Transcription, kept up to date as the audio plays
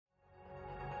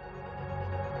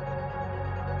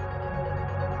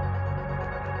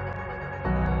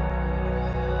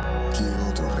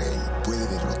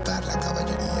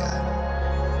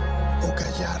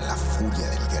furia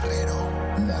del guerrero,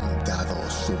 montado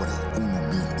sobre un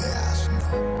humilde asno.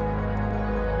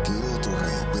 ¿Qué otro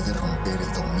rey puede romper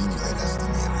el dominio de las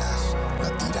tinieblas,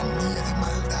 la tiranía de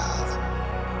maldad,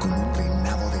 con un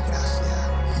reinado de gracia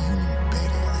y un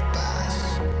imperio de paz?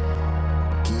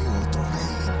 ¿Qué otro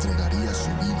rey entregaría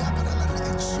su vida para la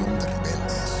redención de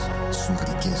rebeldes, su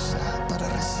riqueza para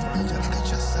recibir al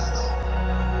rechazado?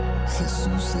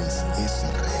 Jesús es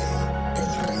ese rey,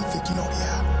 el rey de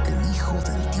gloria, el hijo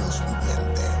del Dios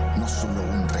viviente. No solo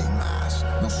un rey más,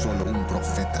 no solo un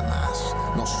profeta más,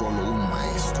 no solo un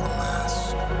maestro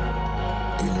más.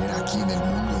 Él era quien el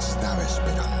mundo estaba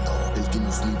esperando, el que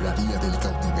nos libraría del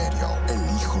cautiverio,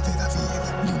 el hijo de David,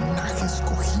 linaje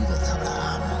escogido de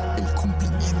Abraham, el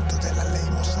cumplimiento de la ley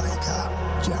mosaica,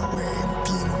 Yahweh en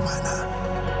piel humana.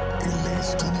 Él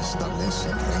es quien establece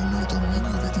el reino y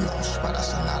dominio de Dios para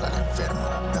sanar al enfermo,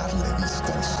 darle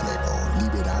vista al ciego,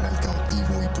 liberar al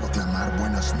cautivo y proclamar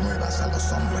buenas nuevas a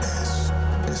los hombres.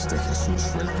 Este Jesús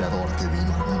fue el creador que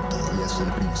vino al mundo y es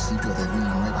el principio de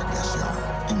una nueva creación.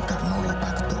 Encarnó el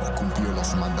pacto, cumplió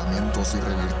los mandamientos y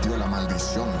revirtió la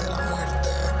maldición de la muerte.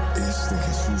 Este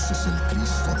Jesús es el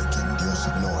Cristo de quien Dios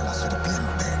habló a la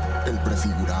serpiente, el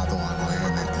prefigurado a Noé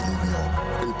en el diluvio,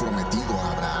 el prometido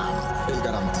a Abraham, el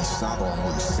garantizado a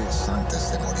Moisés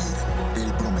antes de morir,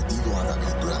 el prometido a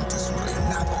David durante su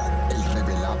reinado, el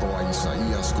revelado a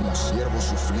Isaías como siervo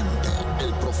sufriente,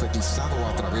 el profetizado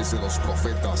a través de los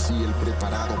profetas y el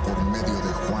preparado por medio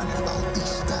de Juan el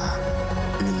Bautista.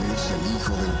 Él es el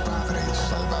Hijo del Padre y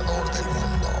Salvador del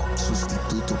mundo,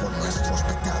 sustituto por nuestros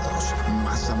pecados,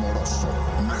 más amoroso,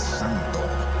 más santo,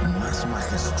 más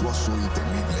majestuoso y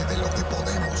temible de lo que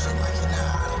podemos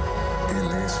imaginar.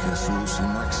 Él es Jesús y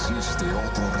no existe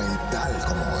otro rey tal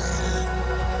como Él.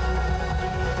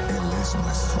 Él es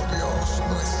nuestro Dios,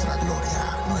 nuestra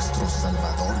gloria, nuestro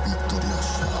Salvador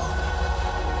victorioso.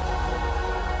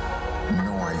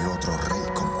 No hay otro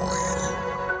rey como Él.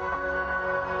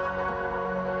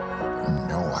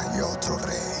 No hay otro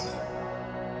rey.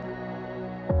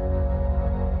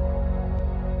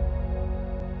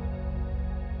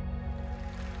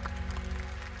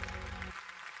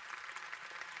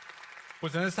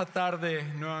 Pues en esta tarde,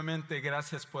 nuevamente,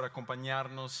 gracias por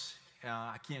acompañarnos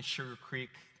aquí en Sugar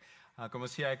Creek. Como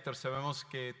decía Héctor, sabemos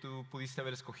que tú pudiste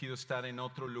haber escogido estar en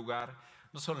otro lugar,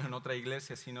 no solo en otra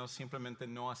iglesia, sino simplemente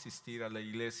no asistir a la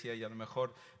iglesia, y a lo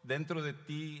mejor dentro de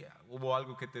ti hubo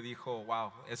algo que te dijo: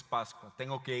 wow, es Pascua,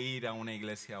 tengo que ir a una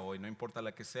iglesia hoy, no importa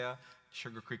la que sea,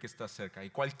 Sugar Creek está cerca. Y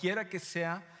cualquiera que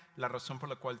sea la razón por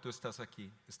la cual tú estás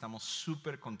aquí, estamos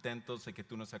súper contentos de que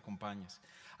tú nos acompañes.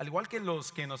 Al igual que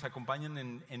los que nos acompañan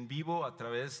en vivo a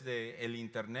través del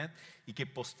internet y que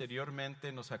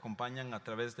posteriormente nos acompañan a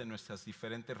través de nuestras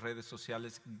diferentes redes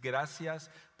sociales, gracias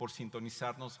por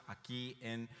sintonizarnos aquí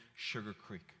en Sugar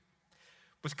Creek.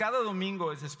 Pues cada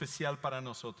domingo es especial para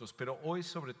nosotros, pero hoy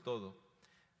sobre todo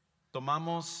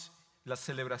tomamos la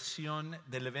celebración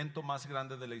del evento más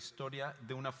grande de la historia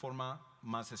de una forma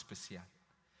más especial.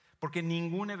 Porque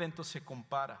ningún evento se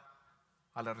compara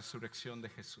a la resurrección de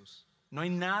Jesús. No hay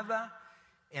nada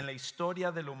en la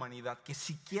historia de la humanidad que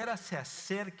siquiera se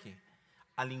acerque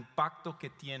al impacto que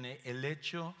tiene el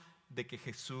hecho de que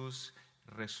Jesús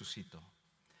resucitó.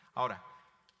 Ahora,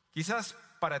 quizás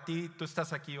para ti, tú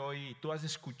estás aquí hoy y tú has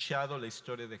escuchado la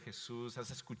historia de Jesús, has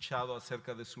escuchado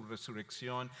acerca de su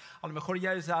resurrección. A lo mejor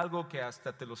ya es algo que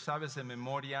hasta te lo sabes de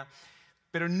memoria,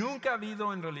 pero nunca ha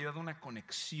habido en realidad una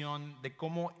conexión de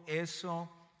cómo eso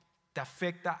te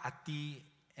afecta a ti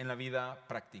en la vida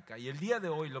práctica. Y el día de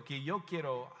hoy lo que yo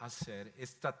quiero hacer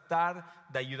es tratar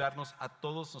de ayudarnos a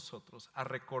todos nosotros a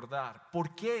recordar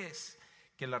por qué es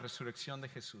que la resurrección de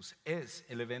Jesús es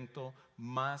el evento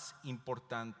más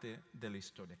importante de la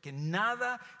historia. Que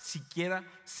nada siquiera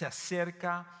se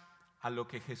acerca a lo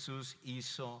que Jesús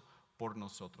hizo por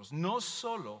nosotros. No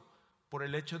solo por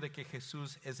el hecho de que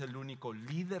Jesús es el único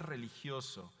líder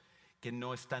religioso que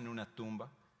no está en una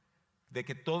tumba, de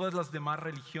que todas las demás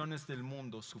religiones del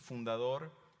mundo, su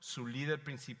fundador, su líder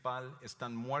principal,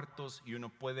 están muertos y uno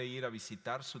puede ir a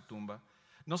visitar su tumba.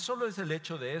 No solo es el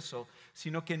hecho de eso,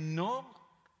 sino que no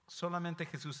solamente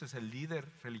Jesús es el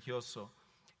líder religioso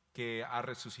que ha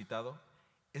resucitado,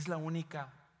 es la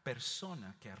única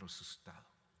persona que ha resucitado.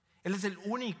 Él es el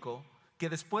único que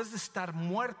después de estar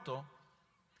muerto,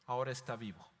 ahora está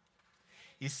vivo.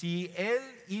 Y si Él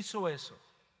hizo eso,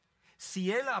 si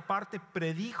Él aparte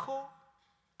predijo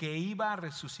que iba a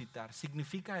resucitar,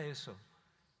 significa eso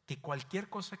que cualquier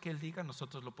cosa que Él diga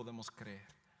nosotros lo podemos creer.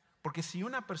 Porque si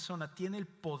una persona tiene el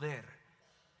poder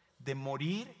de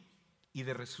morir y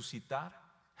de resucitar,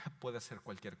 puede hacer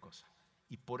cualquier cosa.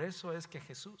 Y por eso es que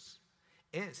Jesús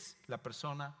es la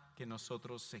persona que que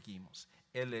nosotros seguimos.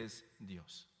 Él es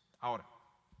Dios. Ahora,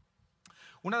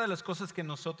 una de las cosas que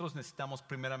nosotros necesitamos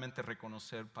primeramente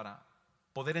reconocer para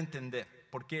poder entender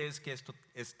por qué es que esto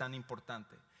es tan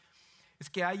importante, es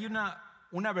que hay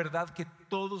una verdad que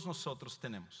todos nosotros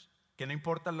tenemos, que no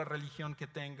importa la religión que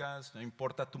tengas, no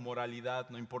importa tu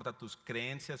moralidad, no importa tus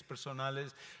creencias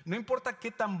personales, no importa qué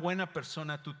tan buena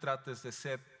persona tú trates de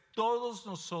ser, todos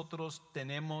nosotros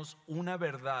tenemos una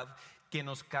verdad que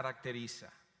nos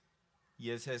caracteriza, y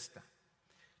es esta: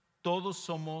 todos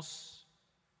somos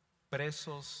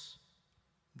presos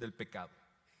del pecado.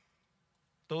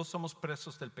 Todos somos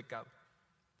presos del pecado.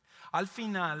 Al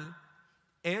final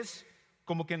es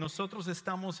como que nosotros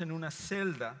estamos en una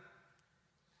celda,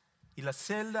 y la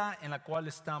celda en la cual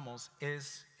estamos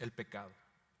es el pecado.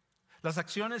 Las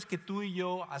acciones que tú y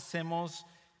yo hacemos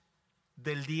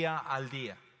del día al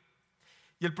día.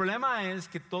 Y el problema es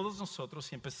que todos nosotros,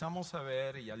 si empezamos a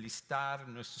ver y a listar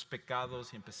nuestros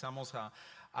pecados y empezamos a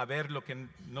ver lo que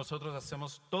nosotros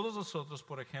hacemos, todos nosotros,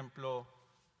 por ejemplo,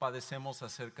 padecemos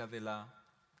acerca de la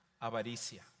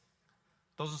avaricia.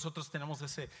 Todos nosotros tenemos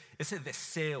ese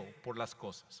deseo por las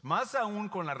cosas. Más aún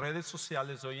con las redes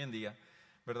sociales hoy en día,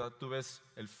 ¿verdad? Tú ves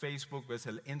el Facebook, ves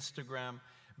el Instagram,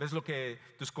 ves lo que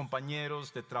tus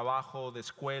compañeros de trabajo, de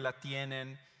escuela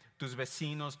tienen, tus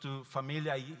vecinos, tu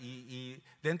familia, y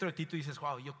dentro de ti tú dices,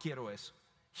 wow, yo quiero eso.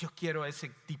 Yo quiero ese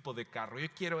tipo de carro, yo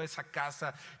quiero esa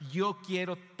casa, yo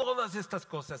quiero todas estas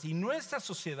cosas. Y nuestra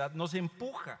sociedad nos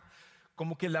empuja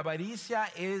como que la avaricia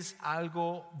es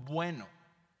algo bueno.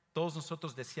 Todos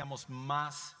nosotros deseamos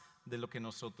más de lo que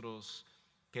nosotros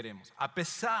queremos. A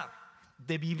pesar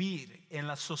de vivir en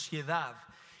la sociedad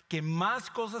que más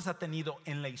cosas ha tenido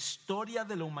en la historia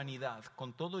de la humanidad,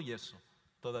 con todo y eso,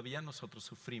 todavía nosotros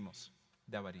sufrimos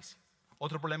de avaricia.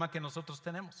 Otro problema que nosotros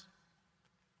tenemos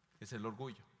es el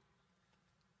orgullo.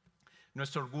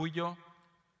 Nuestro orgullo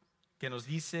que nos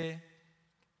dice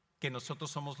que nosotros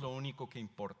somos lo único que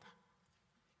importa,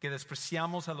 que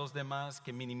despreciamos a los demás,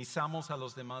 que minimizamos a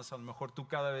los demás. A lo mejor tú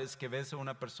cada vez que ves a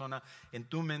una persona en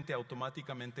tu mente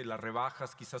automáticamente la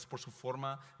rebajas, quizás por su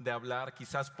forma de hablar,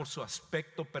 quizás por su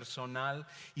aspecto personal,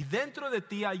 y dentro de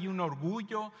ti hay un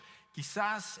orgullo,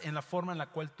 quizás en la forma en la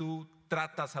cual tú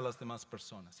tratas a las demás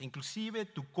personas. Inclusive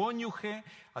tu cónyuge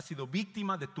ha sido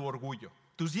víctima de tu orgullo.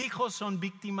 Tus hijos son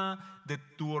víctima de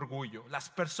tu orgullo. Las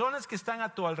personas que están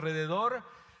a tu alrededor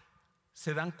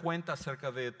se dan cuenta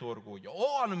acerca de tu orgullo.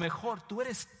 O a lo mejor tú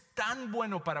eres tan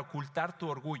bueno para ocultar tu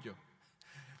orgullo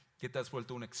que te has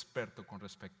vuelto un experto con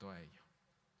respecto a ello.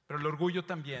 Pero el orgullo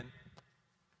también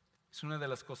es una de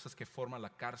las cosas que forma la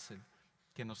cárcel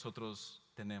que nosotros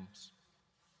tenemos.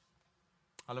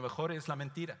 A lo mejor es la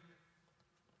mentira.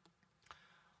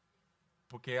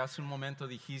 Porque hace un momento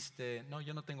dijiste, no,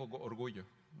 yo no tengo orgullo,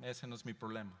 ese no es mi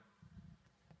problema.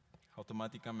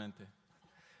 Automáticamente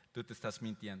tú te estás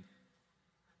mintiendo.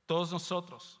 Todos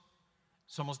nosotros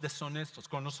somos deshonestos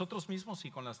con nosotros mismos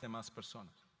y con las demás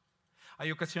personas.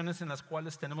 Hay ocasiones en las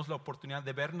cuales tenemos la oportunidad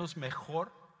de vernos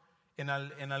mejor en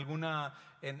alguna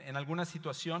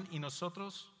situación, y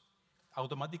nosotros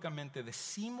automáticamente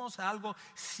decimos algo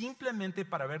simplemente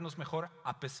para vernos mejor,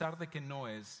 a pesar de que no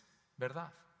es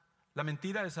verdad. La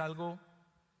mentira es algo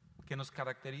que nos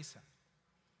caracteriza.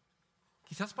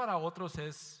 Quizás para otros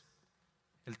es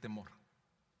el temor.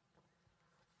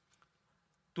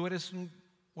 Tú eres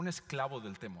un esclavo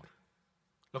del temor.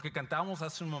 Lo que cantábamos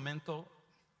hace un momento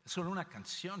es solo una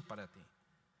canción para ti.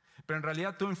 Pero en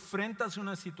realidad tú enfrentas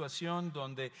una situación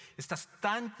donde estás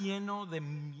tan lleno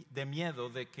de miedo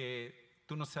de que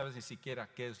tú no sabes ni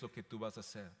siquiera qué es lo que tú vas a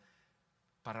hacer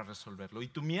para resolverlo. Y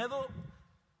tu miedo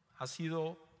ha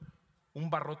sido un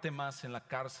barrote más en la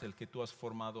cárcel que tú has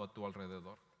formado a tu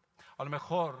alrededor. A lo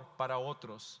mejor para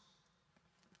otros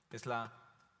es la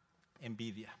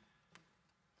envidia.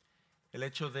 El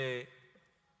hecho de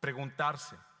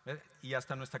preguntarse, y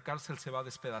hasta nuestra cárcel se va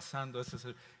despedazando.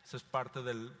 Eso es parte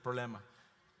del problema.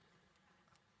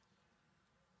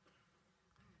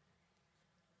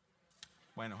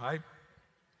 Bueno,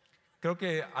 creo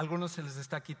que a algunos se les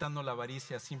está quitando la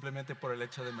avaricia simplemente por el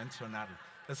hecho de mencionarlo.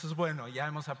 Eso es bueno, ya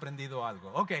hemos aprendido algo.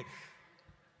 Ok,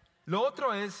 lo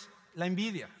otro es la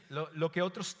envidia, lo que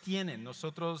otros tienen.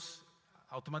 Nosotros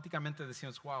automáticamente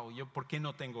decimos, wow, ¿yo por qué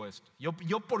no tengo esto?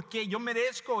 ¿Yo por qué? Yo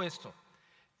merezco esto.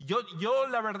 Yo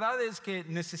la verdad es que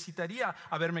necesitaría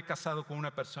haberme casado con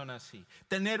una persona así,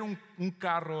 tener un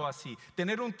carro así,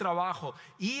 tener un trabajo,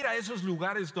 ir a esos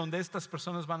lugares donde estas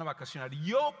personas van a vacacionar.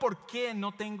 ¿Yo por qué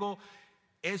no tengo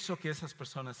eso que esas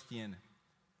personas tienen?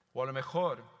 O a lo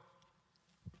mejor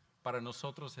para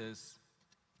nosotros es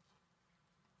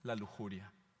la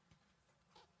lujuria.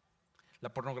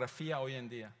 La pornografía hoy en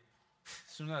día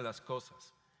es una de las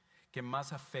cosas que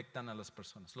más afectan a las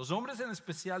personas. Los hombres en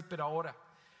especial, pero ahora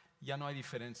ya no hay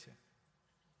diferencia.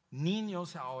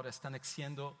 Niños ahora están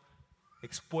siendo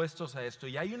expuestos a esto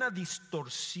y hay una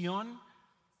distorsión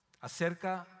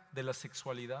acerca de la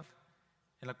sexualidad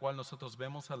en la cual nosotros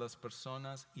vemos a las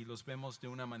personas y los vemos de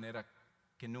una manera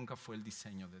que nunca fue el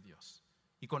diseño de Dios.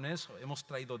 Y con eso hemos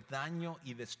traído daño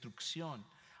y destrucción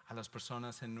a las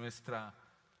personas en nuestra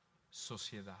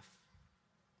sociedad.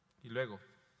 Y luego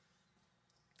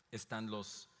están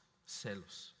los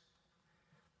celos.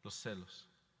 Los celos.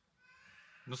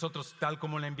 Nosotros, tal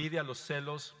como la envidia, los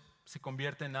celos se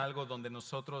convierten en algo donde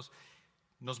nosotros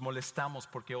nos molestamos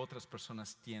porque otras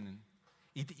personas tienen.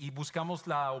 Y buscamos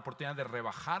la oportunidad de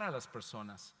rebajar a las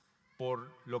personas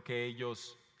por lo que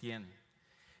ellos tienen.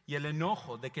 Y el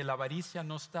enojo de que la avaricia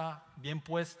no está bien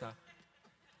puesta.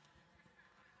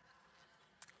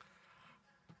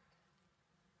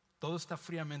 Todo está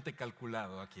fríamente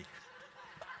calculado aquí.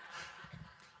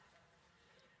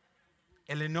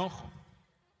 El enojo,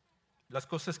 las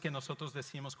cosas que nosotros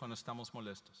decimos cuando estamos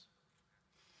molestos.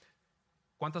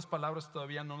 ¿Cuántas palabras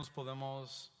todavía no nos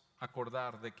podemos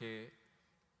acordar de que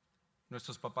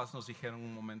nuestros papás nos dijeron en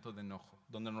un momento de enojo,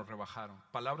 donde nos rebajaron?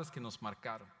 Palabras que nos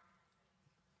marcaron.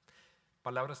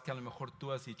 Palabras que a lo mejor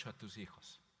tú has dicho a tus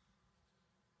hijos,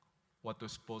 o a tu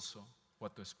esposo, o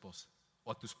a tu esposa,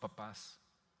 o a tus papás,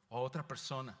 o a otra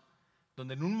persona,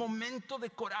 donde en un momento de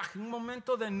coraje, un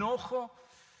momento de enojo,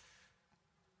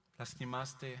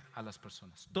 lastimaste a las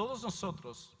personas. Todos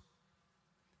nosotros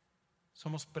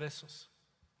somos presos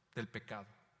del pecado.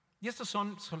 Y estas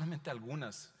son solamente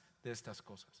algunas de estas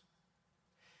cosas.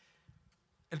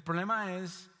 El problema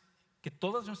es que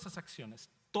todas nuestras acciones,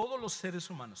 todos los seres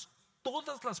humanos,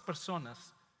 todas las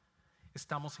personas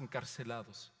estamos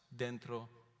encarcelados dentro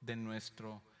de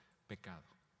nuestro pecado.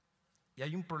 Y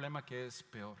hay un problema que es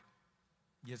peor,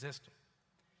 y es esto: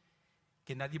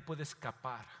 que nadie puede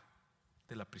escapar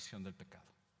de la prisión del pecado.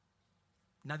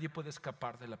 Nadie puede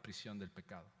escapar de la prisión del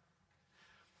pecado.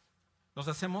 Nos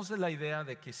hacemos de la idea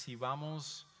de que si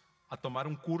vamos a tomar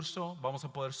un curso vamos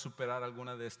a poder superar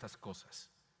alguna de estas cosas.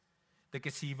 De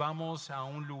que si vamos a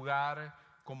un lugar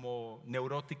como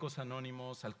Neuróticos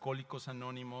Anónimos, Alcohólicos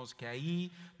Anónimos, que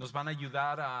ahí nos van a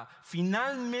ayudar a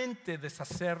finalmente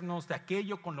deshacernos de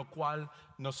aquello con lo cual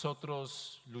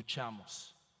nosotros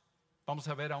luchamos. Vamos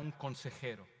a ver a un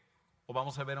consejero o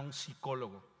vamos a ver a un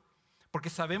psicólogo, porque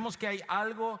sabemos que hay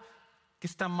algo que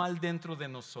está mal dentro de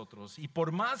nosotros, y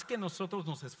por más que nosotros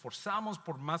nos esforzamos,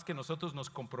 por más que nosotros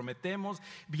nos comprometemos,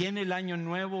 viene el año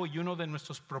nuevo y uno de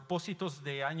nuestros propósitos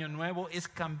de año nuevo es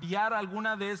cambiar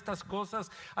alguna de estas cosas.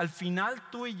 Al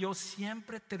final tú y yo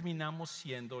siempre terminamos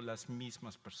siendo las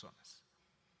mismas personas,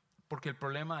 porque el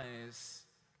problema es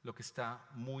lo que está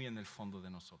muy en el fondo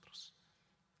de nosotros,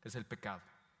 es el pecado.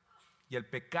 Y el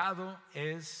pecado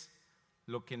es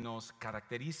lo que nos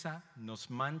caracteriza, nos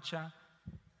mancha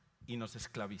y nos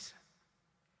esclaviza.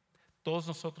 Todos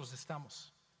nosotros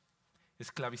estamos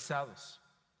esclavizados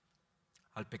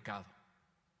al pecado.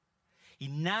 Y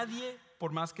nadie,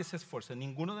 por más que se esfuerce,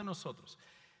 ninguno de nosotros,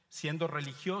 siendo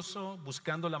religioso,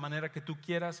 buscando la manera que tú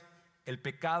quieras, el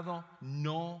pecado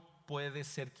no puede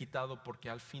ser quitado, porque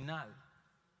al final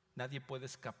nadie puede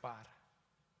escapar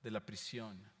de la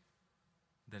prisión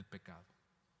del pecado.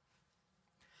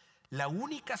 La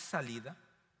única salida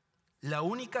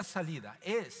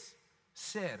es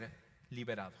ser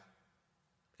liberado.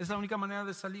 Es la única manera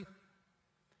de salir.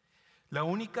 La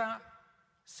única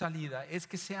salida es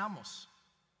que seamos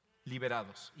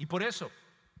liberados. Y por eso,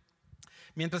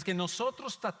 mientras que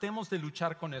nosotros tratemos de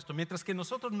luchar con esto, mientras que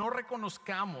nosotros no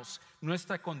reconozcamos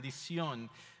nuestra condición,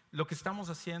 lo que estamos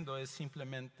haciendo es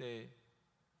simplemente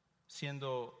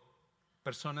siendo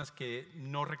personas que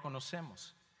no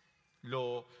reconocemos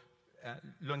lo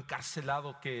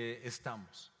encarcelado que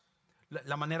estamos,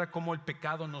 la manera como el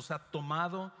pecado nos ha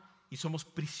tomado y somos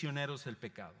prisioneros del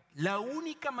pecado. La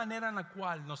única manera en la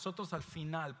cual nosotros al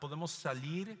final podemos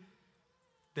salir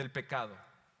del pecado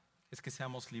es que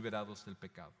seamos liberados del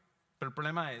pecado. Pero el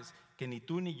problema es que ni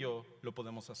tú ni yo lo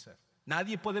podemos hacer.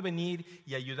 Nadie puede venir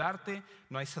y ayudarte.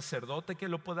 No hay sacerdote que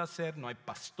lo pueda hacer, no hay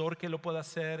pastor que lo pueda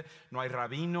hacer, no hay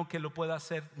rabino que lo pueda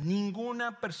hacer.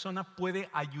 Ninguna persona puede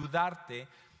ayudarte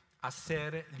a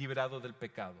ser liberado del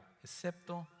pecado,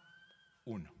 excepto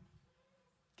uno,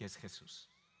 que es Jesús.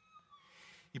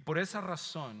 Y por esa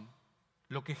razón,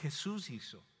 lo que Jesús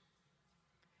hizo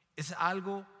es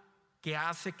algo que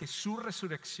hace que su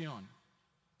resurrección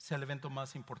sea el evento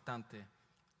más importante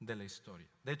de la historia.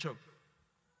 De hecho,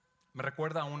 me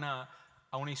recuerda a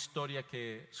una historia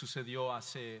que sucedió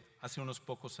hace unos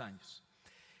pocos años.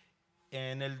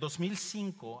 en el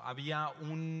 2005 había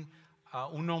un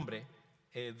hombre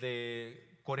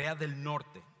de Corea del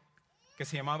Norte que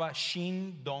se llamaba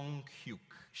Shin Dong-hyuk.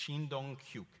 Shin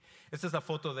Dong-hyuk. Esta es la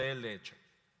foto de él, de hecho.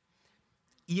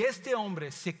 Y este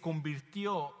hombre se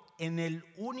convirtió en el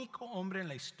único hombre en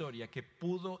la historia que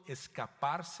pudo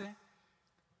escaparse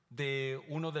de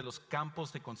uno de los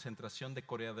campos de concentración de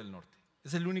Corea del Norte.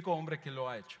 Es el único hombre que lo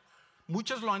ha hecho.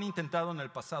 Muchos lo han intentado en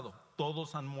el pasado,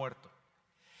 todos han muerto.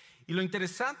 Y lo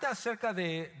interesante acerca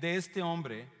de este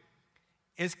hombre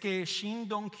es que Shin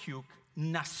Dong-hyuk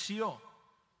nació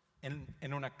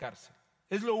en una cárcel.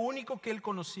 Es lo único que él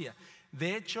conocía.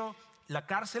 De hecho, la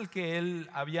cárcel que él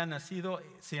había nacido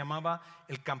se llamaba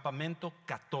el Campamento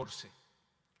 14.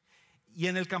 Y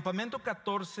en el Campamento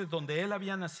 14, donde él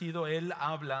había nacido, él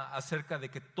habla acerca de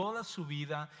que toda su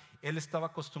vida él estaba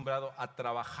acostumbrado a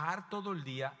trabajar todo el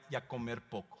día y a comer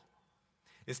poco.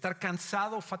 Estar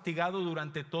cansado, fatigado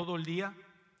durante todo el día,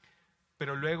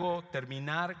 pero luego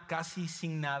terminar casi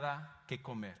sin nada que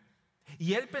comer.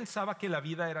 Y él pensaba que la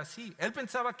vida era así. Él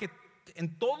pensaba que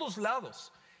en todos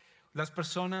lados las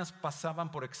personas pasaban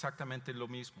por exactamente lo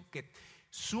mismo, que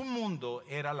su mundo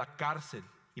era la cárcel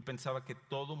y pensaba que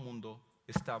todo mundo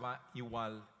estaba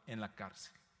igual en la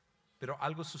cárcel. Pero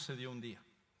algo sucedió un día.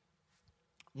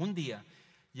 Un día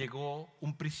llegó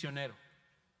un prisionero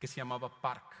que se llamaba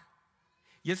Park.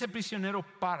 Y ese prisionero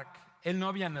Park, él no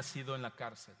había nacido en la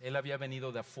cárcel, él había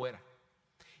venido de afuera.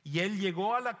 Y él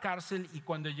llegó a la cárcel, y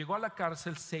cuando llegó a la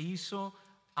cárcel se hizo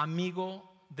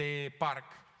amigo de Park.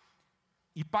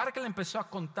 Y Park le empezó a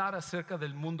contar acerca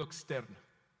del mundo externo.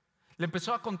 Le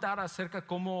empezó a contar acerca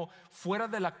cómo fuera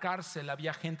de la cárcel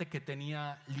había gente que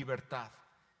tenía libertad,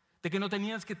 de que no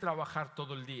tenías que trabajar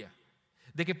todo el día,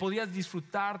 de que podías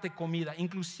disfrutar de comida.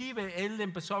 Inclusive él le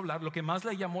empezó a hablar, lo que más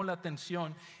le llamó la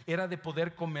atención era de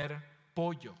poder comer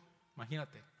pollo.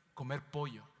 Imagínate, comer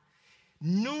pollo.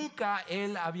 Nunca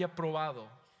él había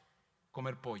probado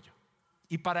comer pollo.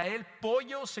 Y para él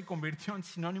pollo se convirtió en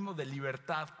sinónimo de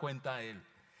libertad, cuenta él.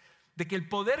 De que el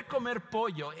poder comer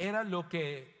pollo era lo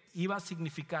que iba a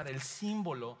significar el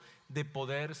símbolo de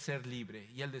poder ser libre.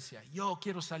 Y él decía, yo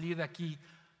quiero salir de aquí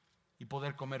y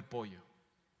poder comer pollo.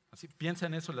 Así, piensa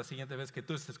en eso la siguiente vez que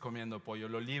tú estés comiendo pollo,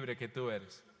 lo libre que tú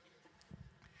eres.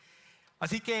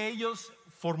 Así que ellos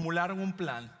formularon un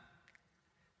plan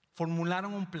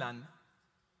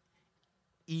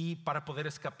y para poder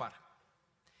escapar.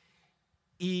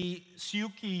 Y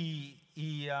Seok y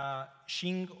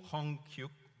Shin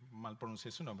Dong-hyuk, mal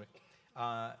pronuncié su nombre,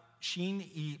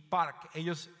 Shin y Park,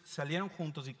 ellos salieron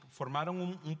juntos y formaron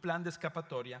un plan de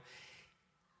escapatoria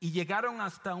y llegaron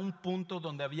hasta un punto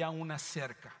donde había una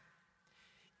cerca.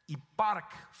 Y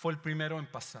Park fue el primero en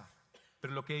pasar,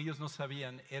 pero lo que ellos no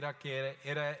sabían era que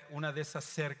era una de esas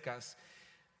cercas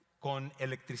con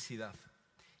electricidad.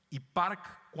 Y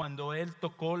Park, cuando él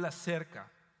tocó la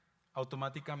cerca,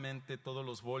 automáticamente todos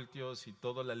los voltios y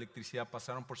toda la electricidad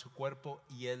pasaron por su cuerpo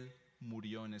y él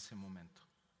murió en ese momento.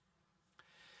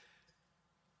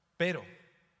 Pero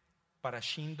para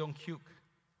Shin Dong-hyuk,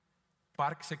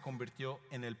 Park se convirtió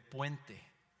en el puente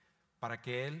para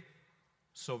que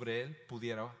sobre él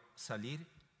pudiera salir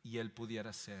y él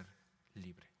pudiera ser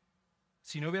libre.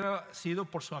 Si no hubiera sido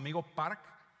por su amigo Park,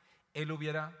 él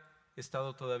hubiera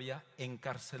estado todavía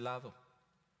encarcelado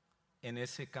en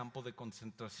ese campo de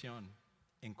concentración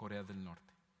en Corea del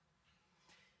Norte.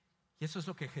 Y eso es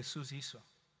lo que Jesús hizo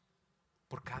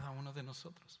por cada uno de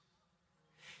nosotros.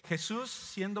 Jesús,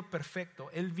 siendo perfecto,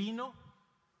 él vino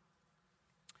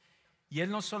y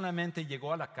él no solamente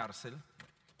llegó a la cárcel,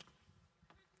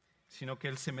 sino que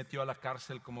él se metió a la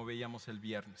cárcel como veíamos el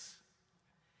viernes.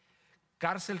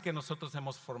 Cárcel que nosotros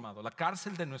hemos formado, la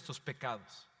cárcel de nuestros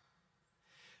pecados.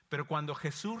 Pero cuando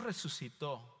Jesús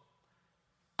resucitó,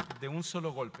 de un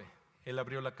solo golpe, él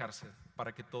abrió la cárcel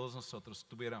para que todos nosotros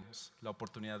tuviéramos la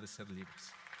oportunidad de ser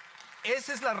libres.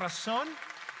 Esa es la razón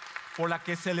por la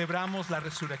que celebramos la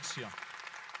resurrección.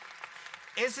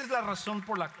 Esa es la razón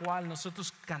por la cual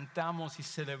nosotros cantamos y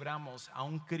celebramos a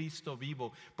un Cristo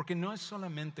vivo, porque no es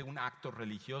solamente un acto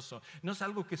religioso, no es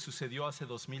algo que sucedió hace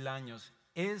 2000 años,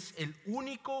 es el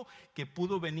único que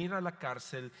pudo venir a la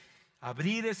cárcel,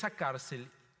 abrir esa cárcel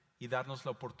y darnos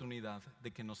la oportunidad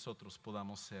de que nosotros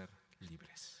podamos ser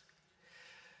libres.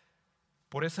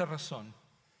 Por esa razón,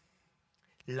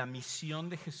 la misión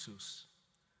de Jesús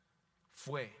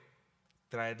fue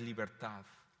traer libertad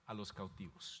a los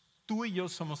cautivos. Tú y yo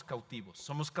somos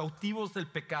cautivos del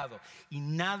pecado y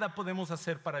nada podemos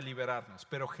hacer para liberarnos.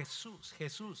 Pero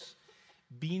Jesús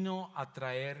vino a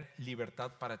traer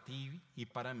libertad para ti y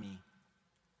para mí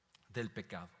del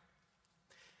pecado.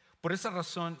 Por esa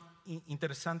razón,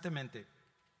 interesantemente,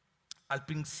 al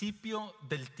principio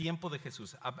del tiempo de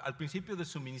Jesús, al principio de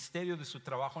su ministerio, de su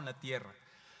trabajo en la tierra.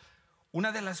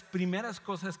 Una de las primeras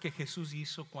cosas que Jesús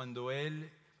hizo cuando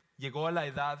Él llegó a la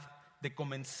edad de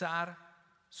comenzar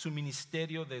su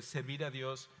ministerio de servir a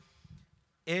Dios,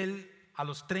 Él a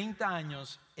los 30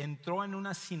 años entró en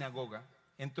una sinagoga,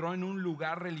 entró en un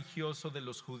lugar religioso de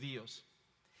los judíos.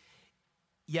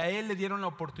 Y a Él le dieron la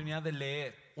oportunidad de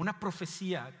leer una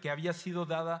profecía que había sido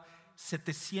dada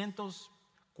 740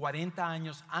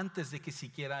 años antes de que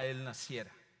siquiera Él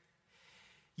naciera.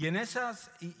 Y en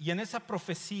esa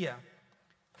profecía,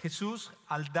 Jesús,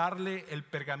 al darle el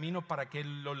pergamino para que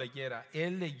Él lo leyera,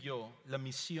 Él leyó la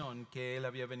misión que Él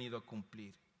había venido a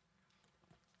cumplir.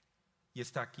 Y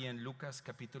está aquí en Lucas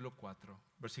capítulo 4,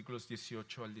 versículos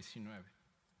 18 al 19.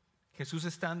 Jesús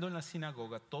estando en la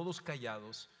sinagoga, todos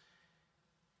callados,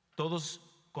 todos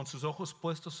con sus ojos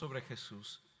puestos sobre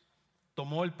Jesús,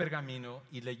 tomó el pergamino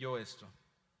y leyó esto: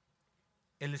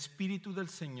 el Espíritu del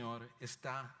Señor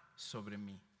está sobre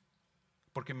mí,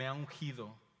 porque me ha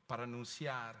ungido para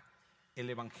anunciar el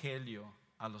evangelio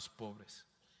a los pobres.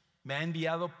 Me ha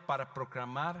enviado para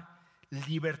proclamar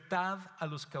libertad a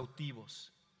los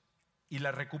cautivos y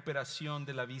la recuperación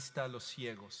de la vista a los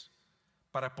ciegos,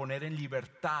 para poner en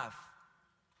libertad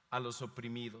a los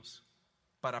oprimidos,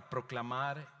 para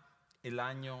proclamar el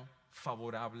año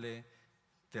favorable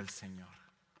del Señor.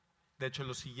 De hecho,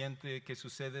 lo siguiente que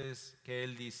sucede es que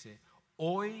Él dice: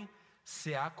 hoy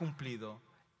se ha cumplido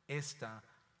esta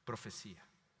profecía.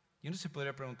 Y uno se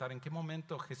podría preguntar, ¿en qué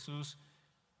momento Jesús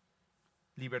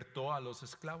libertó a los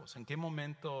esclavos? ¿En qué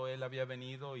momento Él había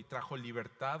venido y trajo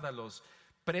libertad a los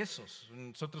presos?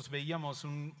 Nosotros veíamos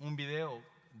un video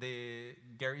de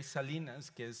Gary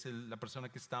Salinas, que es la persona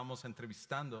que estábamos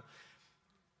entrevistando,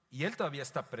 y él todavía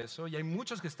está preso, y hay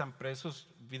muchos que están presos.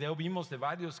 Video vimos de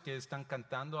varios que están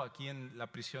cantando aquí en la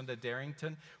prisión de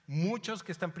Darrington, muchos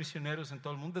que están prisioneros en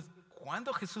todo el mundo.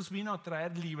 ¿Cuándo Jesús vino a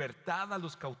traer libertad a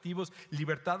los cautivos,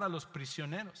 libertad a los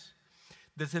prisioneros?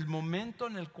 Desde el momento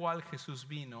en el cual Jesús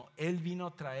vino, Él vino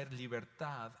a traer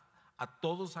libertad a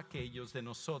todos aquellos de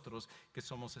nosotros que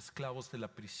somos esclavos de la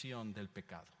prisión del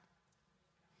pecado.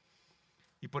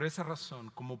 Y por esa razón,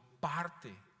 como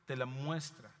parte de la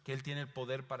muestra que Él tiene el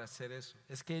poder para hacer eso,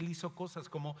 es que Él hizo cosas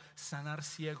como sanar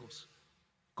ciegos,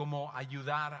 como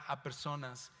ayudar a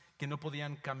personas que no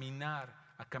podían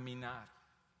caminar a caminar,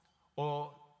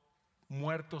 o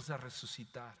muertos a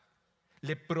resucitar,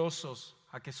 leprosos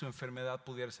a que su enfermedad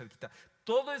pudiera ser quitada.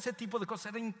 Todo ese tipo de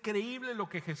cosas. Era increíble lo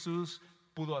que Jesús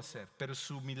pudo hacer, pero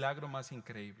su milagro más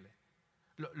increíble,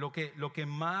 lo que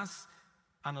más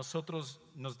a nosotros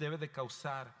nos debe de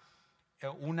causar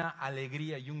una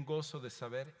alegría y un gozo de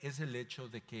saber, es el hecho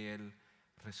de que Él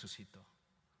resucitó.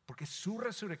 Porque su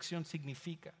resurrección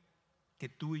significa que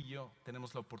tú y yo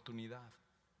tenemos la oportunidad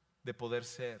de poder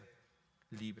ser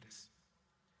libres.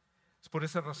 Es por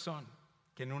esa razón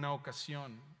que en una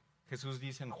ocasión Jesús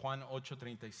dice en Juan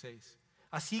 8:36: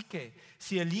 así que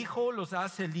si el Hijo los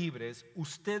hace libres,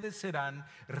 ustedes serán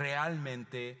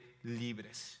realmente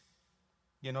libres.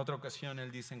 Y en otra ocasión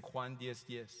Él dice en Juan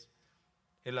 10:10: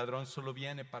 el ladrón solo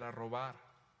viene para robar,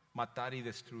 matar y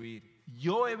destruir.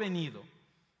 Yo he venido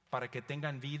para que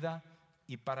tengan vida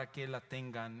y para que la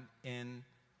tengan en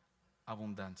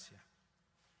abundancia.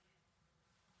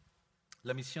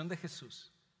 La misión de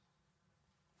Jesús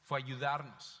fue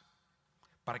ayudarnos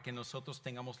para que nosotros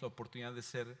tengamos la oportunidad de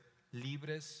ser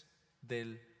libres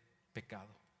del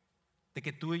pecado, de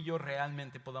que tú y yo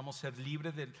realmente podamos ser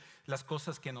libres de las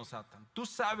cosas que nos atan. Tú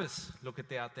sabes lo que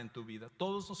te ata en tu vida.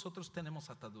 Todos nosotros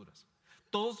tenemos ataduras.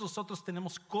 Todos nosotros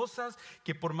tenemos cosas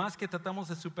que por más que tratamos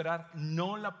de superar,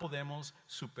 no la podemos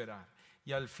superar.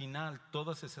 Y al final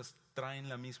todas esas traen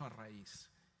la misma raíz,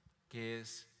 que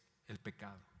es el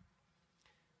pecado.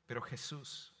 Pero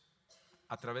Jesús,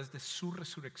 a través de su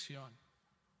resurrección,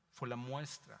 fue la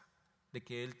muestra de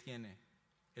que Él tiene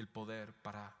el poder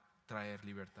para traer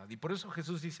libertad. Y por eso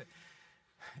Jesús dice: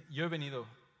 yo he venido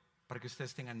para que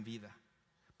ustedes tengan vida,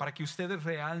 para que ustedes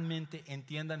realmente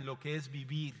entiendan lo que es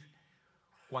vivir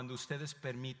cuando ustedes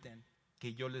permiten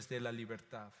que yo les dé la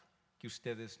libertad que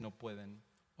ustedes no pueden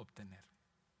obtener.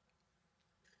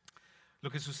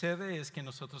 Lo que sucede es que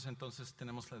nosotros entonces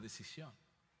tenemos la decisión.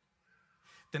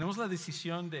 Tenemos la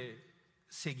decisión de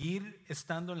seguir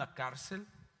estando en la cárcel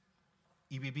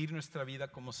y vivir nuestra vida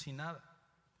como si nada.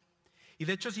 Y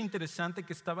de hecho es interesante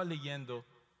que estaba leyendo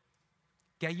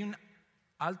que hay un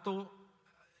alto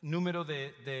número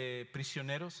de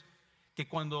prisioneros que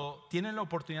cuando tienen la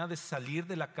oportunidad de salir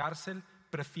de la cárcel,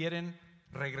 prefieren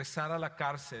regresar a la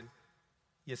cárcel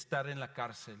y estar en la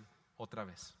cárcel otra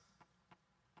vez.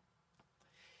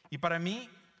 Y para mí,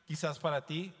 quizás para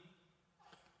ti,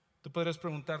 Tú podrías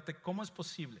preguntarte, ¿cómo es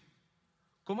posible?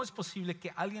 ¿Cómo es posible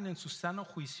que alguien en su sano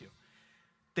juicio,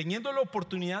 teniendo la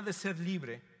oportunidad de ser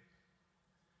libre,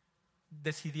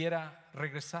 decidiera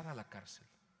regresar a la cárcel?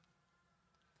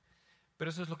 Pero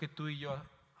eso es lo que tú y yo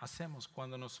hacemos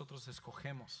cuando nosotros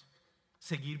escogemos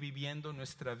seguir viviendo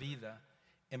nuestra vida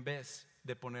en vez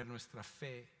de poner nuestra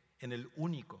fe en el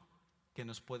único que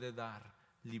nos puede dar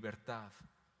libertad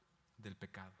del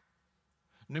pecado.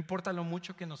 No importa lo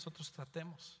mucho que nosotros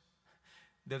tratemos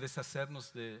de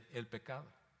deshacernos del pecado,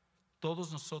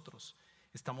 todos nosotros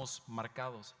estamos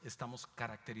marcados, estamos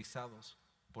caracterizados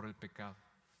por el pecado.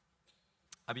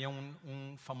 Había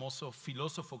un famoso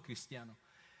filósofo cristiano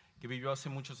que vivió hace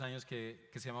muchos años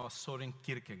que se llamaba Søren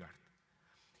Kierkegaard.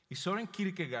 Y Søren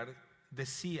Kierkegaard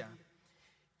decía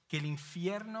que el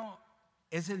infierno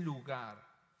es el lugar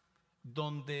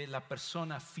donde la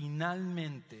persona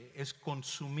finalmente es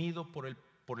consumido por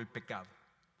el pecado.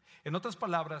 En otras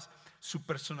palabras, su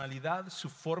personalidad, su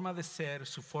forma de ser,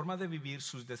 su forma de vivir,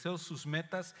 sus deseos, sus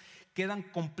metas quedan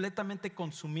completamente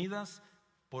consumidas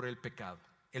por el pecado.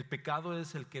 El pecado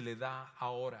es el que le da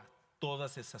ahora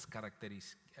todas esas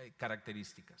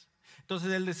características.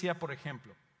 Entonces él decía, por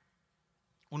ejemplo,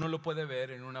 uno lo puede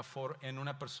ver en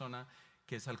una persona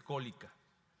que es alcohólica,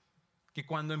 que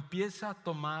cuando empieza a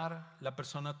tomar, la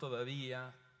persona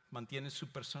todavía mantiene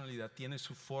su personalidad, tiene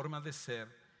su forma de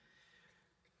ser,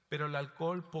 pero el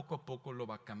alcohol poco a poco lo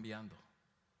va cambiando.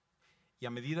 Y a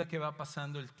medida que va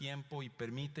pasando el tiempo y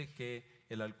permite que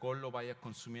el alcohol lo vaya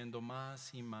consumiendo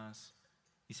más y más,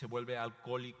 y se vuelve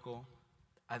alcohólico,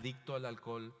 adicto al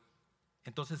alcohol,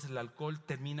 entonces el alcohol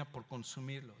termina por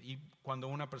consumirlo. Y cuando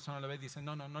una persona lo ve, dice,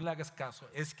 no le hagas caso,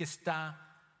 es que está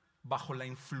bajo la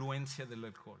influencia del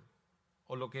alcohol.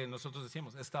 O lo que nosotros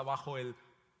decimos, está bajo el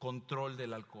control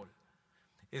del alcohol.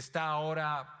 Está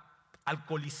ahora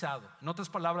alcoholizado. En otras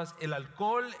palabras, el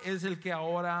alcohol es el que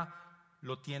ahora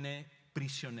lo tiene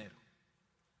prisionero.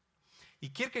 Y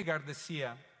Kierkegaard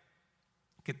decía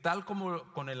que tal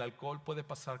como con el alcohol puede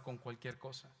pasar con cualquier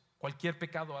cosa. Cualquier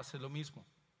pecado hace lo mismo.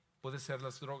 Puede ser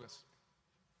las drogas,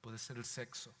 puede ser el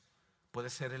sexo,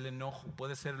 puede ser el enojo,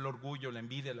 puede ser el orgullo, la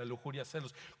envidia, la lujuria,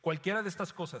 celos. Cualquiera de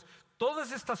estas cosas.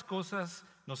 Todas estas cosas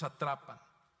nos atrapan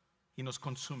y nos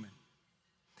consumen.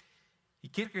 Y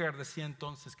Kierkegaard decía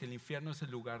entonces que el infierno es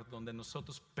el lugar donde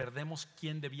nosotros perdemos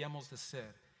quién debíamos de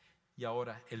ser y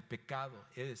ahora el pecado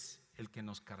es el que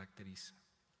nos caracteriza.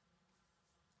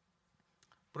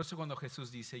 Por eso cuando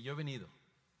Jesús dice, yo he venido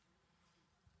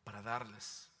para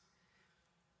darles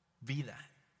vida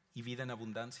y vida en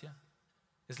abundancia,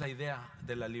 es la idea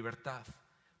de la libertad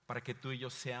para que tú y yo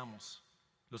seamos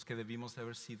los que debimos de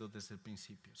haber sido desde el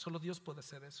principio. Solo Dios puede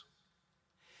hacer eso.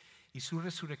 Y su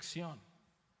resurrección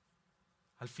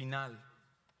al final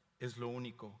es lo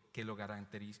único que lo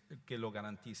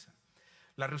garantiza.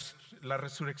 La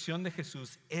resurrección de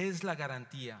Jesús es la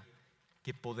garantía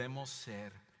que podemos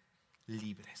ser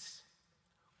libres.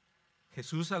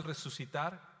 Jesús al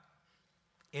resucitar,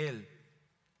 Él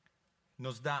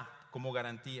nos da como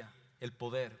garantía el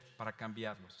poder para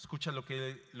cambiarlos. Escucha lo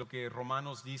que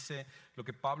Romanos dice, lo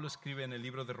que Pablo escribe en el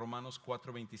libro de Romanos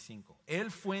 4:25.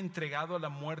 Él fue entregado a la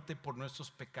muerte por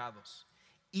nuestros pecados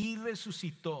y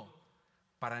resucitó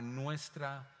para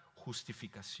nuestra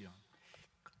justificación.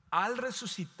 Al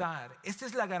resucitar, esta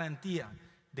es la garantía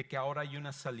de que ahora hay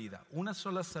una salida, una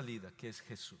sola salida, que es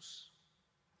Jesús.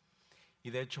 Y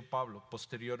de hecho Pablo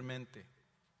posteriormente,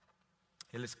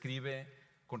 él escribe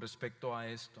con respecto a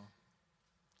esto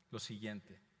lo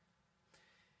siguiente.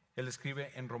 Él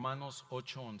escribe en Romanos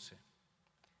 8:11.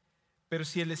 Pero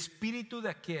si el espíritu de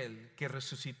aquel que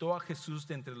resucitó a Jesús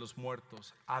de entre los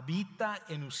muertos habita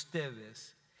en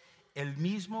ustedes, el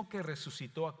mismo que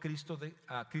resucitó a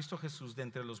Cristo Jesús de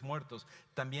entre los muertos,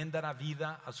 también dará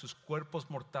vida a sus cuerpos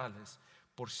mortales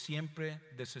por siempre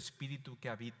de su espíritu que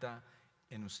habita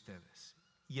en ustedes.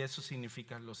 Y eso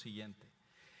significa lo siguiente: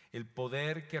 el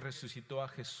poder que resucitó a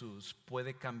Jesús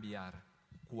puede cambiar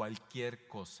cualquier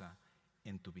cosa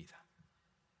en tu vida.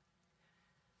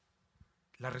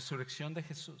 La resurrección de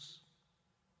Jesús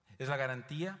es la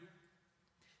garantía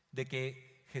de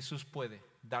que Jesús puede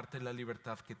darte la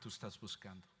libertad que tú estás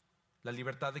buscando. La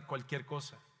libertad de cualquier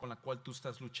cosa con la cual tú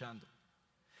estás luchando.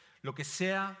 Lo que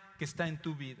sea que está en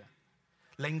tu vida.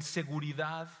 La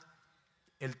inseguridad,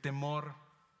 el temor,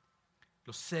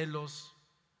 los celos,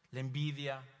 la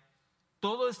envidia,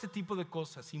 todo este tipo de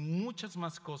cosas y muchas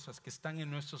más cosas que están en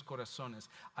nuestros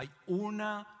corazones. Hay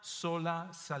una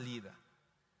sola salida.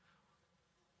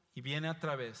 Y viene a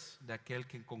través de aquel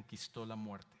que conquistó la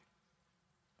muerte.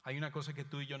 Hay una cosa que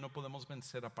tú y yo no podemos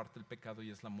vencer aparte del pecado, y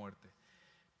es la muerte.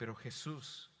 Pero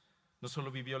Jesús no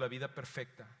solo vivió la vida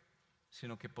perfecta,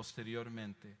 sino que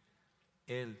posteriormente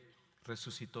Él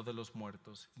resucitó de los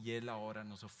muertos y Él ahora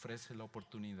nos ofrece la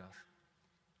oportunidad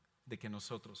de que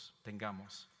nosotros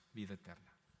tengamos vida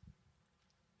eterna.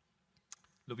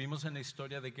 Lo vimos en la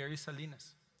historia de Gary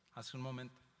Salinas hace un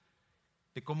momento,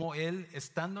 de cómo él,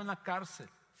 estando en la cárcel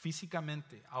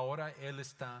físicamente, ahora él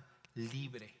está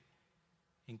libre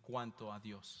en cuanto a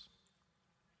Dios,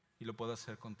 y lo puede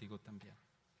hacer contigo también.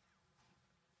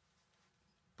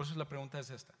 Por eso la pregunta es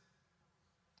esta: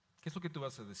 ¿qué es lo que tú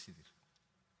vas a decidir?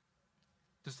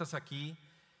 Tú estás aquí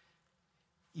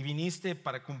y viniste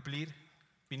para cumplir,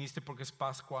 viniste porque es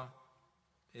Pascua,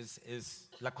 es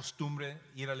la costumbre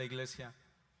ir a la iglesia,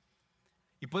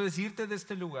 y puedes irte de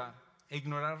este lugar e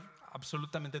ignorar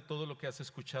absolutamente todo lo que has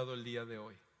escuchado el día de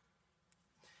hoy.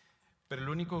 Pero el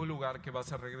único lugar que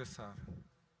vas a regresar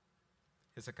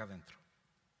es acá adentro,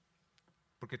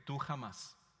 porque tú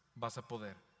jamás vas a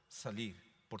poder salir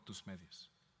por tus medios.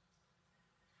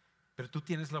 Pero tú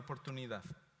tienes la oportunidad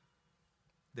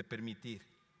de permitir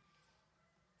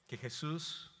que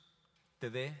Jesús te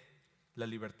dé la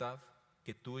libertad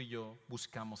que tú y yo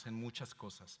buscamos en muchas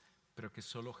cosas, pero que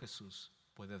solo Jesús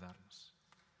puede darnos.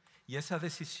 Y esa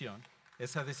decisión,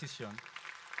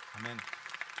 amén,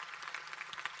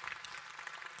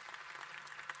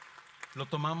 lo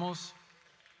tomamos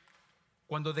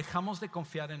cuando dejamos de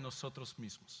confiar en nosotros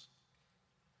mismos.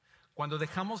 Cuando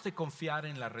dejamos de confiar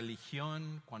en la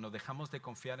religión, cuando dejamos de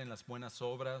confiar en las buenas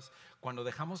obras, cuando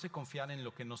dejamos de confiar en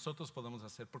lo que nosotros podemos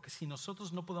hacer, porque si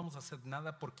nosotros no podemos hacer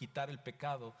nada por quitar el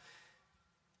pecado,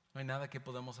 no hay nada que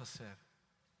podamos hacer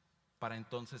para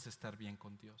entonces estar bien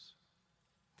con Dios.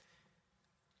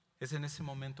 Es en ese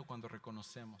momento cuando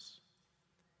reconocemos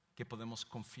que podemos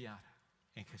confiar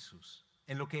en Jesús,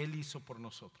 en lo que Él hizo por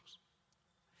nosotros.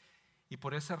 Y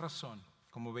por esa razón,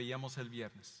 como veíamos el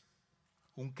viernes,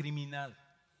 un criminal,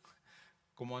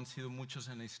 como han sido muchos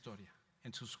en la historia,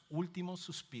 en sus últimos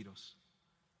suspiros,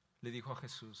 le dijo a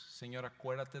Jesús: Señor,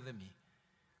 acuérdate de mí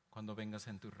cuando vengas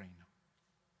en tu reino.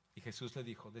 Y Jesús le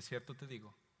dijo: de cierto te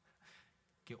digo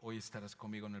que hoy estarás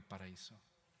conmigo en el paraíso.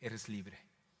 Eres libre,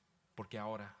 porque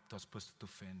ahora tú has puesto tu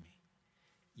fe en mí.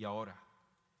 Y ahora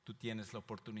tú tienes la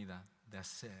oportunidad de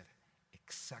hacer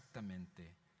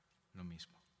exactamente lo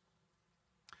mismo.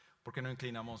 ¿Por qué no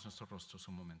inclinamos nuestros rostros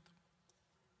un momento?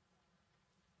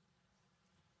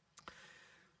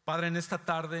 Padre, en esta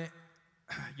tarde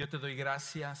yo te doy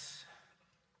gracias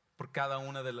por cada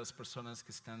una de las personas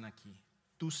que están aquí.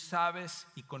 Tú sabes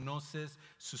y conoces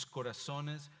sus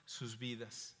corazones, sus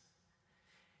vidas,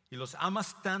 y los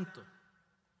amas tanto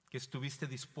que estuviste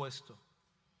dispuesto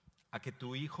a que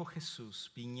tu Hijo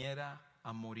Jesús viniera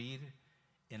a morir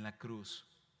en la cruz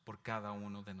por cada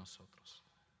uno de nosotros.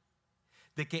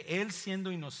 De que Él,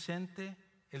 siendo inocente,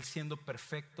 Él siendo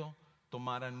perfecto,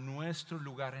 tomara nuestro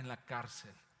lugar en la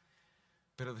cárcel,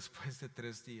 pero después de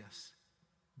 3 días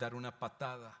dar una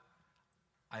patada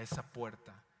a esa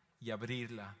puerta y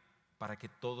abrirla para que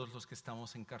todos los que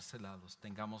estamos encarcelados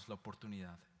tengamos la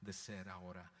oportunidad de ser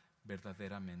ahora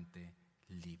verdaderamente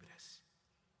libres.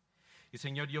 Y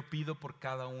Señor, yo pido por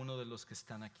cada uno de los que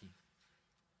están aquí,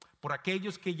 por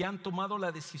aquellos que ya han tomado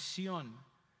la decisión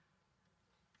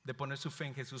de poner su fe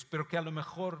en Jesús, pero que a lo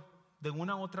mejor de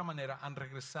una u otra manera han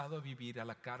regresado a vivir a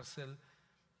la cárcel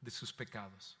de sus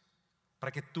pecados,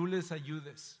 para que tú les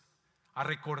ayudes a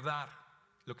recordar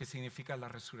lo que significa la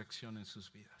resurrección en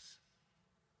sus vidas.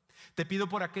 Te pido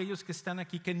por aquellos que están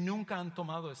aquí que nunca han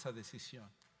tomado esa decisión,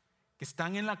 que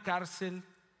están en la cárcel,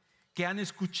 que han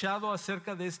escuchado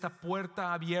acerca de esta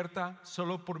puerta abierta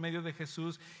solo por medio de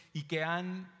Jesús y que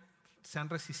se han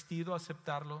resistido a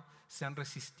aceptarlo, se han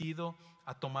resistido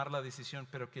a tomar la decisión,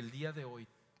 pero que el día de hoy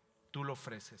tú lo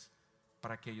ofreces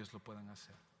para que ellos lo puedan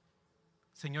hacer.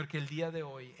 Señor, que el día de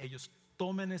hoy ellos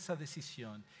tomen esa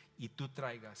decisión y tú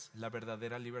traigas la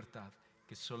verdadera libertad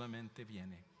que solamente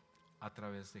viene a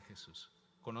través de Jesús.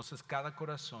 Conoces cada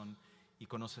corazón y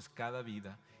conoces cada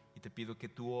vida, y te pido que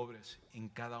tú obres en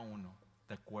cada uno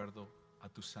de acuerdo a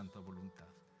tu santa voluntad.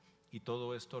 Y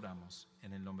todo esto oramos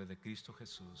en el nombre de Cristo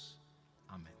Jesús.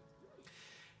 Amén.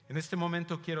 En este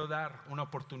momento quiero dar una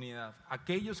oportunidad a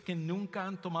aquellos que nunca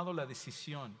han tomado la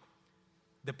decisión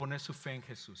de poner su fe en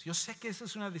Jesús. Yo sé que esa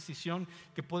es una decisión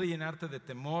que puede llenarte de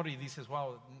temor y dices: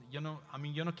 wow, yo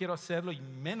no quiero hacerlo, y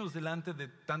menos delante de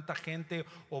tanta gente,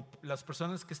 o las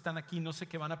personas que están aquí no sé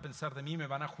qué van a pensar de mí, me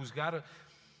van a juzgar.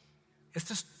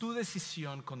 Esta es tu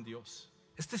decisión con Dios.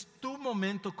 Este es tu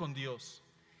momento con Dios.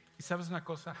 Y sabes una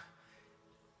cosa,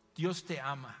 Dios te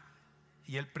ama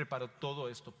y Él preparó todo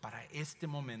esto para este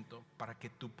momento, para que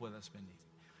tú puedas venir.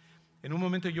 En un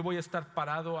momento yo voy a estar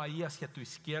parado ahí hacia tu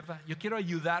izquierda. Yo quiero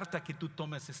ayudarte a que tú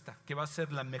tomes esta, que va a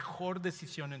ser la mejor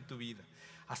decisión en tu vida.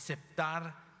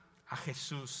 Aceptar a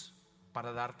Jesús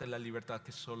para darte la libertad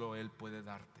que solo Él puede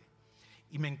darte.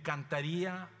 Y me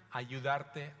encantaría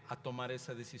ayudarte a tomar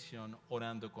esa decisión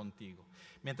orando contigo.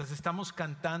 Mientras estamos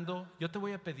cantando, yo te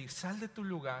voy a pedir, sal de tu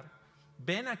lugar,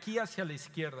 ven aquí hacia la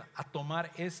izquierda a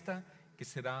tomar esta que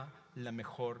será la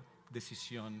mejor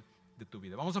decisión de tu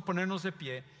vida. Vamos a ponernos de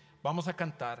pie, vamos a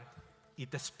cantar y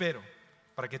te espero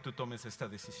para que tú tomes esta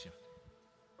decisión.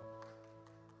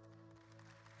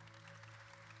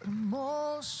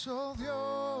 Hermoso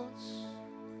Dios,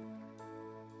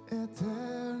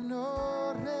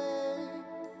 eterno Rey,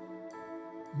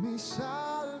 mi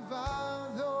Salvador,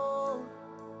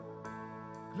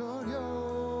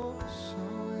 glorioso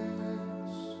es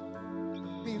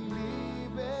mi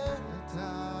libertad,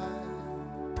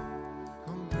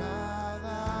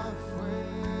 comprada fue,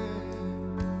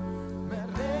 me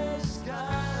rescató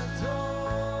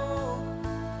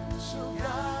su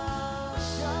gracia.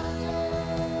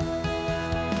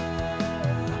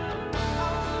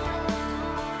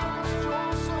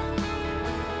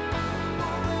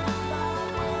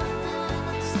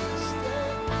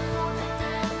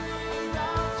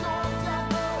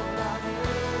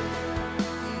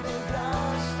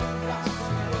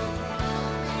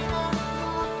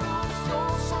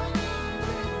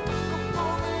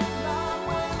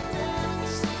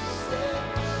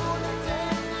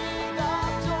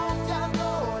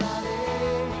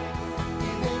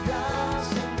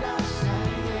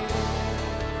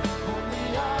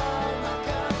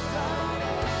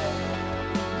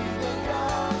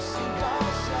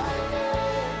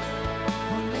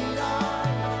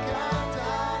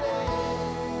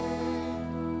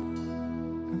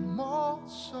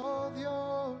 Hermoso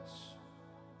Dios,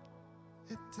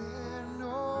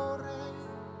 eterno Rey,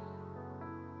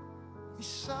 mi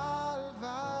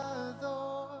Salvador,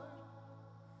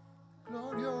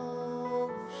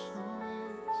 glorioso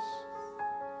es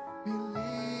mi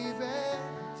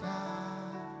libertad,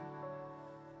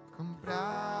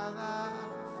 comprada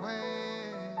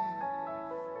fue,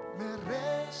 me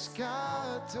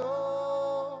rescató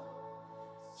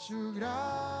su gracia.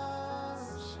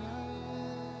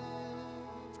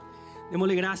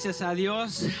 Démosle gracias a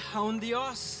Dios, a un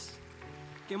Dios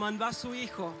que mandó a su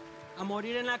Hijo a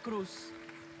morir en la cruz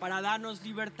para darnos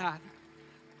libertad.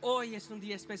 Hoy es un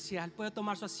día especial, puede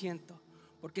tomar su asiento,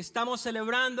 porque estamos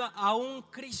celebrando a un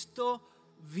Cristo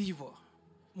vivo.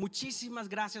 Muchísimas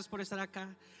gracias por estar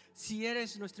acá. Si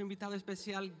eres nuestro invitado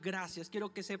especial, gracias.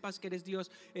 Quiero que sepas que eres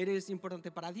Dios, eres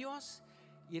importante para Dios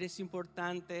y eres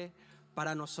importante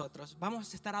para nosotros.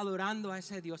 Vamos a estar adorando a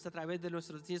ese Dios a través de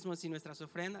nuestros diezmos y nuestras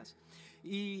ofrendas.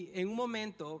 Y en un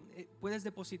momento puedes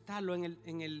depositarlo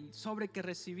en el sobre que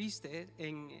recibiste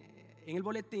en el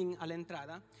boletín a la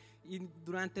entrada. Y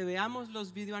durante veamos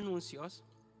los video anuncios,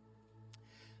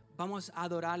 vamos a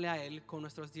adorarle a Él con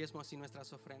nuestros diezmos y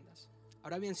nuestras ofrendas.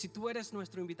 Ahora bien, si tú eres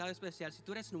nuestro invitado especial, si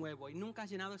tú eres nuevo y nunca has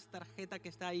llenado esa tarjeta que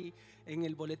está ahí en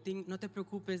el boletín, no te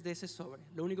preocupes de ese sobre.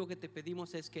 Lo único que te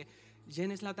pedimos es que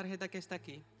llenes la tarjeta que está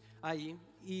aquí, ahí,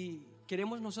 y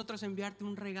queremos nosotros enviarte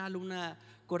un regalo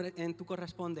en tu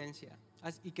correspondencia.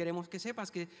 Y queremos que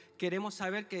sepas que queremos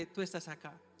saber que tú estás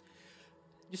acá.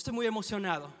 Yo estoy muy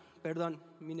emocionado, perdón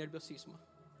mi nerviosismo.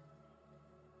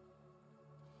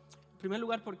 En primer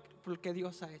lugar, por lo que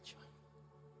Dios ha hecho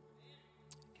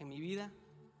en mi vida,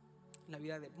 en la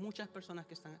vida de muchas personas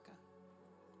que están acá.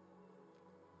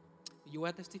 Y yo voy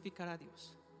a testificar a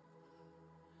Dios.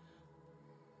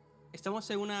 Estamos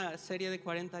en una serie de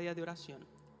 40 días de oración.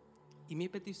 Y mi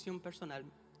petición personal,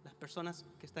 las personas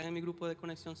que están en mi grupo de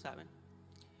conexión saben,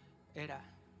 era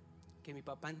que mi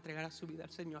papá entregara su vida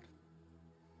al Señor.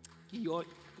 Y hoy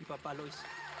mi papá lo hizo.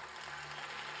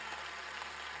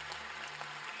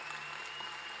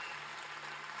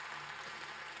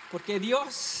 Porque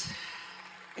Dios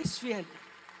es fiel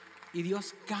y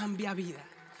Dios cambia vida.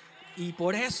 Y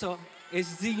por eso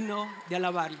es digno de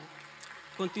alabarle.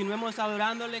 Continuemos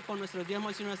adorándole con nuestros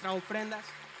diezmos y nuestras ofrendas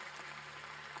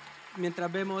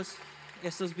mientras vemos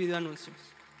estos video anuncios.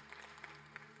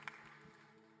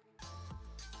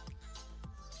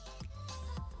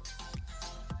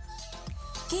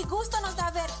 Qué gusto nos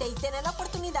da verte y tener la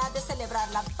oportunidad de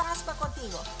celebrar la Pascua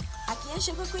contigo. Aquí en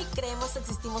Sugar Creek creemos que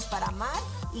existimos para amar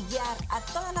y guiar a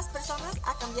todas las personas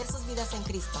a cambiar sus vidas en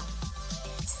Cristo.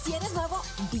 Si eres nuevo,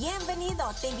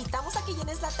 bienvenido. Te invitamos a que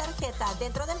llenes la tarjeta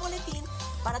dentro del boletín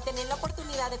para tener la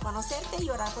oportunidad de conocerte y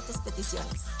orar por tus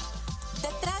peticiones.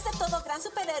 Detrás de todo gran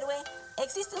superhéroe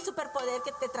existe un superpoder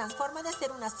que te transforma de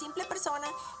ser una simple persona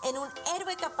en un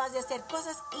héroe capaz de hacer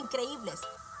cosas increíbles.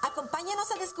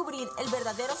 Acompáñanos a descubrir el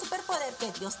verdadero superpoder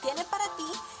que Dios tiene para ti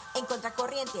en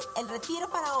Contracorriente, el retiro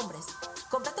para hombres.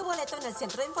 Compra tu boleto en el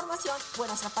centro de información o en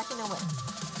nuestra página web.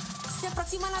 Se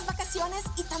aproximan las vacaciones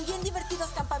y también divertidos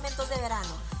campamentos de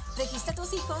verano. Registra a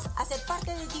tus hijos a ser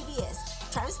parte de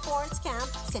DBS, Tribe Sports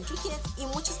Camp, Century Kids y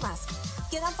muchos más.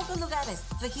 Quedan pocos lugares.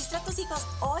 Registra a tus hijos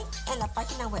hoy en la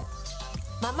página web.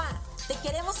 Mamá, te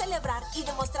queremos celebrar y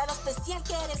demostrar lo especial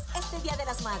que eres este Día de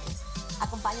las Madres.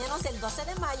 Acompáñanos el 12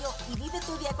 de mayo y vive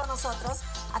tu día con nosotros,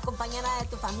 acompañada de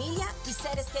tu familia y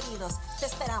seres queridos. Te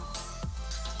esperamos.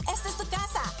 Esta es tu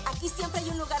casa. Aquí siempre hay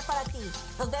un lugar para ti.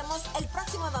 Nos vemos el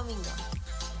próximo domingo.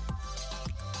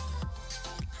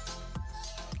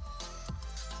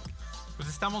 Pues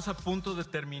estamos a punto de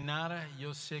terminar.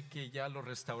 Yo sé que ya los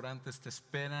restaurantes te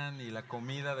esperan y la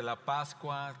comida de la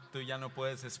Pascua, tú ya no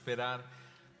puedes esperar.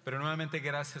 Pero nuevamente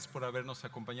gracias por habernos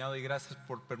acompañado y gracias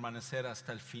por permanecer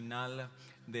hasta el final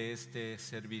de este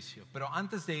servicio. Pero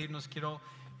antes de irnos quiero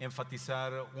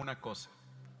enfatizar una cosa.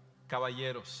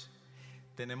 Caballeros,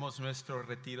 tenemos nuestro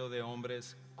retiro de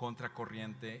hombres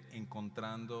Contracorriente,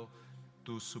 encontrando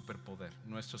tu superpoder,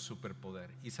 nuestro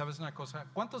superpoder. Y sabes una cosa,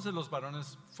 ¿cuántos de los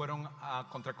varones fueron a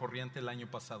Contracorriente el año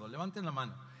pasado? Levanten la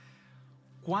mano.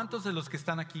 ¿Cuántos de los que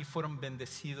están aquí fueron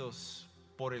bendecidos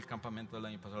por el campamento del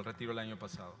año pasado, el retiro del año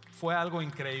pasado? Fue algo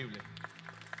increíble.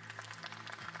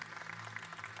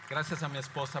 Gracias a mi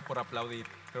esposa por aplaudir.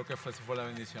 Creo que fue la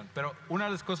bendición. Pero una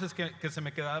de las cosas que se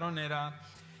me quedaron era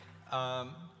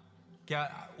que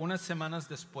unas semanas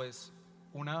después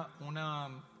una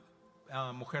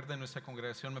mujer de nuestra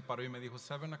congregación me paró y me dijo: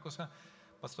 ¿sabe una cosa,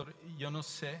 pastor? Yo no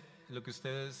sé lo que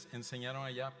ustedes enseñaron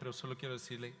allá, pero solo quiero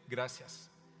decirle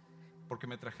gracias, porque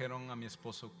me trajeron a mi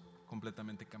esposo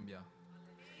completamente cambiado.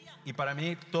 Y para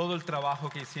mí todo el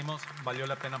trabajo que hicimos valió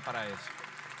la pena para eso.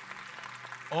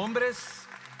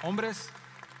 Hombres,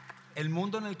 el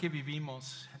mundo en el que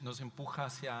vivimos nos empuja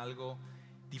hacia algo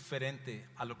diferente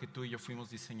a lo que tú y yo fuimos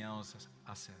diseñados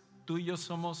a hacer. Tú y yo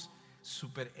somos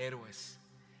superhéroes,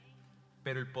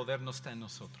 pero el poder no está en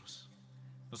nosotros.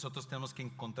 Nosotros tenemos que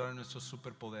encontrar nuestro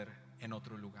superpoder en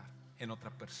otro lugar, en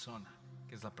otra persona,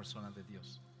 que es la persona de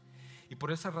Dios. Y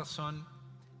por esa razón,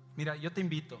 mira, yo te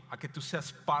invito a que tú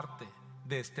seas parte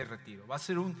de este retiro. Va a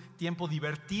ser un tiempo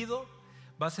divertido,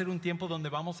 va a ser un tiempo donde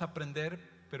vamos a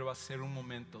aprender, pero va a ser un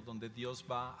momento donde Dios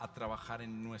va a trabajar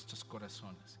en nuestros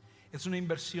corazones. Es una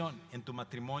inversión en tu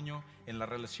matrimonio, en la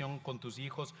relación con tus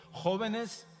hijos.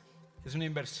 Jóvenes, es una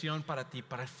inversión para ti,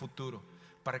 para el futuro,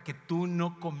 para que tú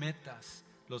no cometas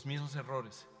los mismos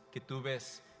errores que tú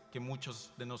ves que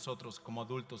muchos de nosotros como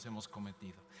adultos hemos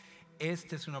cometido.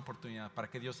 Esta es una oportunidad para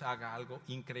que Dios haga algo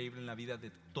increíble en la vida de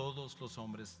todos los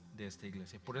hombres de esta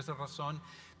iglesia. Por esa razón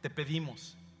te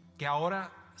pedimos que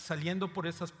ahora, saliendo por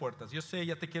esas puertas, yo sé,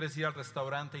 ya te quieres ir al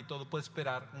restaurante y todo, puedes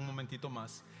esperar un momentito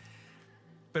más,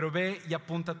 pero ve y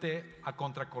apúntate a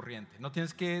Contracorriente. No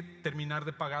tienes que terminar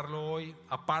de pagarlo hoy.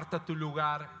 Aparta tu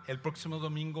lugar. El próximo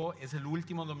domingo es el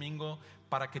último domingo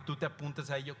para que tú te apuntes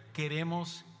a ello.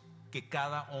 Queremos que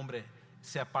cada hombre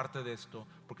sea parte de esto,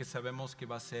 porque sabemos que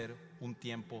va a ser un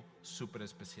tiempo súper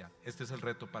especial. Este es el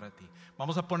reto para ti.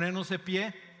 Vamos a ponernos de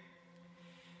pie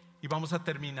y vamos a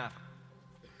terminar.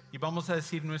 Y vamos a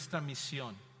decir nuestra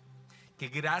misión: que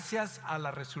gracias a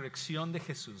la resurrección de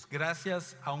Jesús,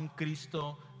 gracias a un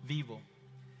Cristo vivo,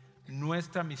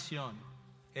 nuestra misión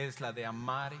es la de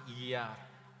amar y guiar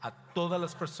a todas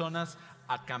las personas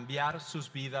a cambiar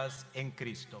sus vidas en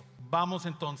Cristo. Vamos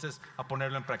entonces a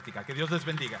ponerlo en práctica. Que Dios les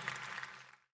bendiga.